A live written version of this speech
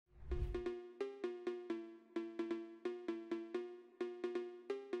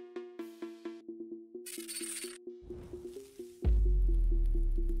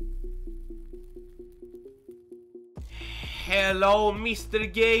Hello,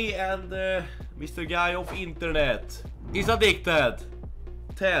 Mr. Gay and Mr. Guy of Internet. He's addicted.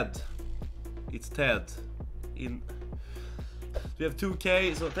 Ted. It's Ted. We have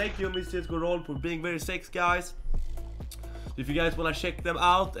 2K, so thank you, Mr. Csgoroll, for being very sex, guys. If you guys wanna check them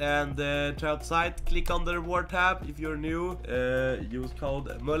out and try out the site, click on the reward tab. If you're new, use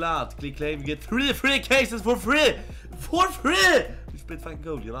code MULAT. Click claim, you get 3 free cases for free! For free! It's pretty fucking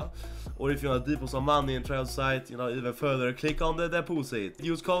cool, you know? Or if you want to deposit some money and try out the site, you know, even further, click on the deposit.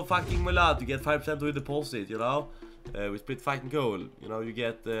 Use code fucking MULAT, you get 5% of your deposit, you know? It's pretty fucking cool. You know, you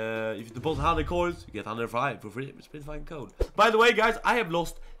get, if you deposit 100 coins, you get 105 for free. It's pretty fucking cool. By the way, guys, I have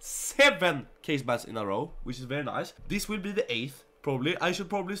lost 7 case bats in a row, which is very nice. This will be the 8th, probably. I should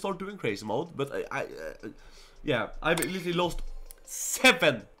probably start doing crazy mode, but yeah, I've literally lost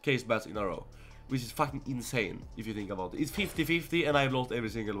 7 case bats in a row, which is fucking insane, if you think about it. It's 50-50, and I've lost every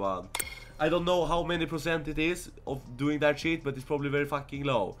single one. I don't know how many % it is of doing that shit, but it's probably very fucking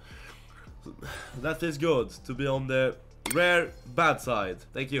low. That is good to be on the rare bad side.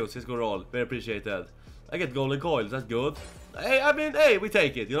 Thank you, Csgoroll. Very appreciated. I get golden coils, that's good. Hey, I mean, hey, we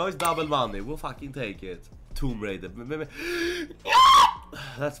take it. You know, it's double money. We'll fucking take it. Tomb Raider.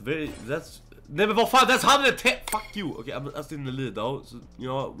 That's never for fun. That's 110. Fuck you. Okay, I'm still in the lead though. So, you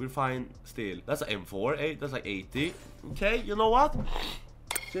know, we're fine still. That's an M4. Hey, that's like 80. Okay, you know what?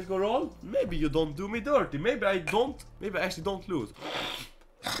 Csgoroll, maybe you don't do me dirty. Maybe I actually don't lose.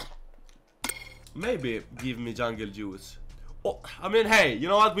 Maybe give me jungle juice. Oh, I mean, hey, you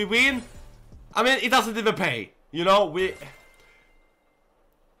know what? We win. I mean, it doesn't even pay. You know, we...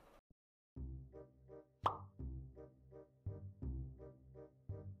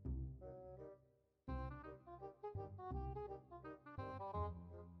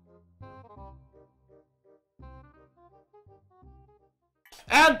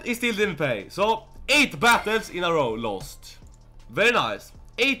 And it still didn't pay. So, 8 battles in a row lost. Very nice.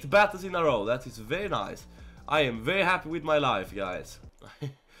 8 battles in a row. That is very nice. I am very happy with my life, guys.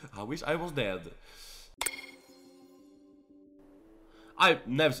 I wish I was dead. I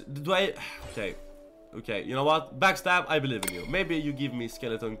never... Do I... Okay. Okay, you know what? Backstab, I believe in you. Maybe you give me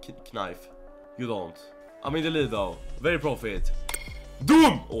skeleton knife. You don't. I'm in the lead though. Very profit.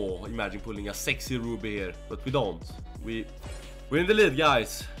 Doom! Oh, imagine pulling a sexy ruby here. But we don't. We're in the lead,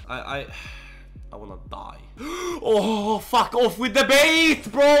 guys. I wanna die. Oh, fuck off with the bait,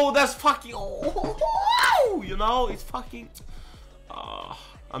 bro. That's fucking... Oh, you know, it's fucking...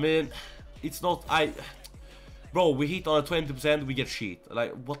 I mean, it's not... Bro, we hit on a 20%, we get shit.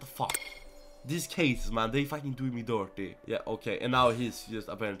 Like, what the fuck? These cases, man, they fucking doing me dirty. Yeah, okay, and now he's just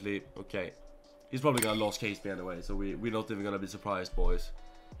apparently... Okay. He's probably gonna lose case me anyway, so we're not even gonna be surprised, boys.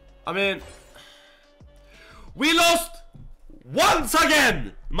 I mean... We lost! Once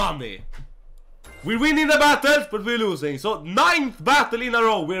again! Money! We're winning the battles, but we're losing. So, 9th battle in a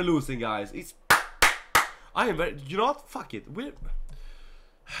row, we're losing, guys. It's... I am very... You know what? Fuck it. We're...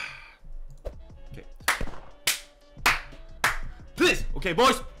 Okay. Please! Okay,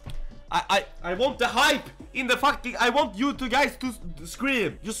 boys! I want the hype in the fucking... I want you two guys to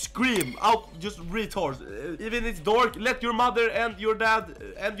scream. Just scream out, just retards. Even it's dark, let your mother and your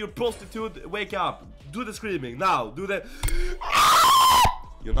dad and your prostitute wake up. Do the screaming, now. Do the...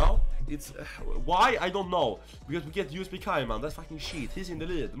 You know? It's... why? I don't know. Because we get USB Kaiman, that's fucking shit. He's in the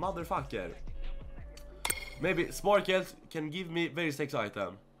lead, motherfucker. Maybe Sparkles can give me very sex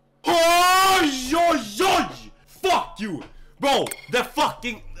item. Fuck you! Bro, the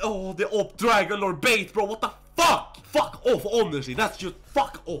fucking... Oh, the op dragon or bait, bro, what the fuck? Fuck off, honestly, that's just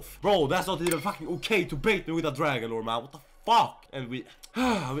fuck off. Bro, that's not even fucking okay to bait me with a dragon lord, man, what the fuck? And we...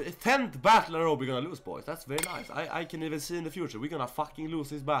 10th battle in a row we're gonna lose, boys. That's very nice. I can even see in the future we're gonna fucking lose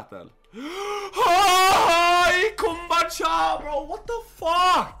this battle. Hi, Kumbacha, bro, what the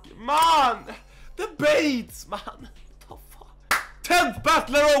fuck? Man, the baits, man. What the fuck? 10th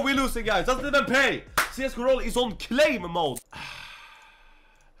battle in a row we're losing, guys. Doesn't even pay. Csgoroll is on claim mode.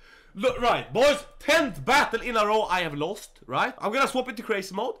 Look, right, boys, 10th battle in a row I have lost, right? I'm gonna swap it to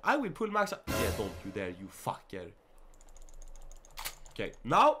crazy mode. I will pull max up. Yeah, don't you dare, you fucker. Okay,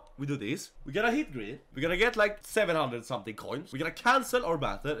 now we do this. We're gonna hit green. We're gonna get like 700 something coins. We're gonna cancel our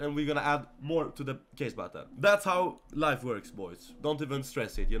battle and we're gonna add more to the case battle. That's how life works, boys. Don't even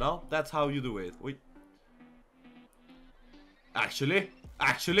stress it, you know? That's how you do it. Wait. Actually.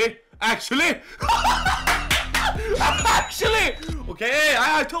 Actually! Okay,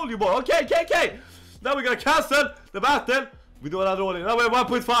 I told you more. Okay. Now we're gonna cancel the battle. We do another rolling. Now we're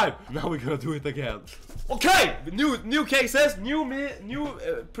 1.5. Now we're gonna do it again. Okay, new cases, new me, new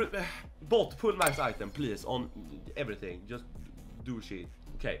Bot, pull max item, please, on everything. Just do shit.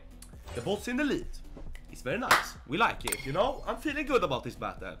 Okay. The bot's in the lead. It's very nice. We like it, you know? I'm feeling good about this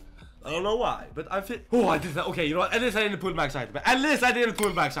battle. I don't know why, but I feel... Oh, I did that. Okay, you know what? At least I didn't pull max item. At least I didn't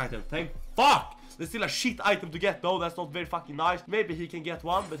pull max item. Thank fuck! There's still a shit item to get, though. That's not very fucking nice. Maybe he can get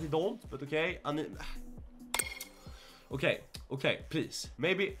one, but he don't. But okay, I mean... Okay, please.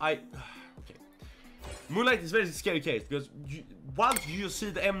 Maybe I... Okay. Moonlight is a very scary case, because once you see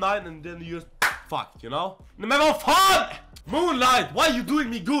the M9 and then you just... Fuck, you know? No, men vad fan! Moonlight, why are you doing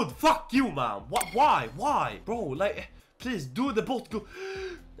me good? Fuck you, man. Why? Bro, like... Please, do the bot go...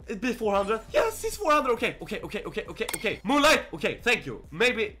 It be 400. Yes, it's 400. Okay. Moonlight. Okay, thank you.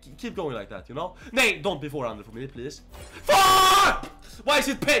 Maybe keep going like that, you know? Nay, don't be 400 for me, please. Fuck! Why is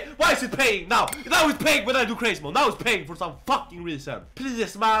it paying now? Now it's paying when I do crazy mode. Now it's paying for some fucking reason.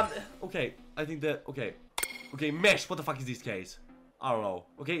 Please, man. Okay, I think that... Okay, mesh. What the fuck is this case? I don't know.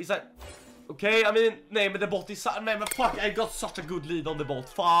 Okay, is that... Okay, I mean... Nej, men the bot is... Man, fuck, I got such a good lead on the bot.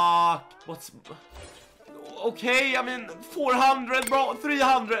 Fuck. What's... Okay, I mean 400, bro,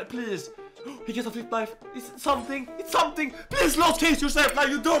 300, please. He gets a flip knife. It's something. Please, lost case yourself now,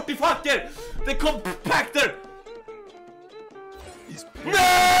 you dirty fucker. The compactor.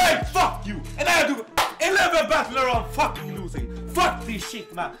 No, fuck you. And I have to 11 battles in a row. I'm fucking losing. Fuck this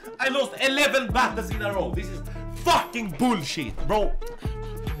shit, man. I lost 11 battles in a row. This is fucking bullshit, bro.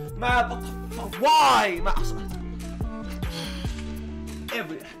 Man, what the fuck? Why? Man,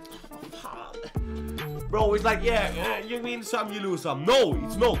 bro, it's like, yeah, you win some, you lose some. No,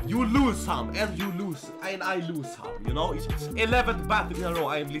 it's not. You lose some, and you lose, and I lose some, you know? It's 11th battle in a row,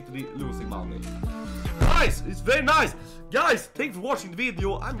 I am literally losing money. Nice, it's very nice. Guys, thanks for watching the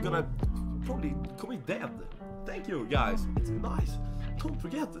video. I'm gonna probably commit dead. Thank you, guys. It's nice. Don't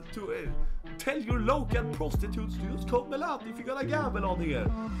forget to tell your local prostitutes to use code Melat if you're gonna gamble on here.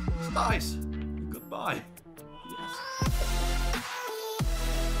 It's nice. Goodbye. Yes.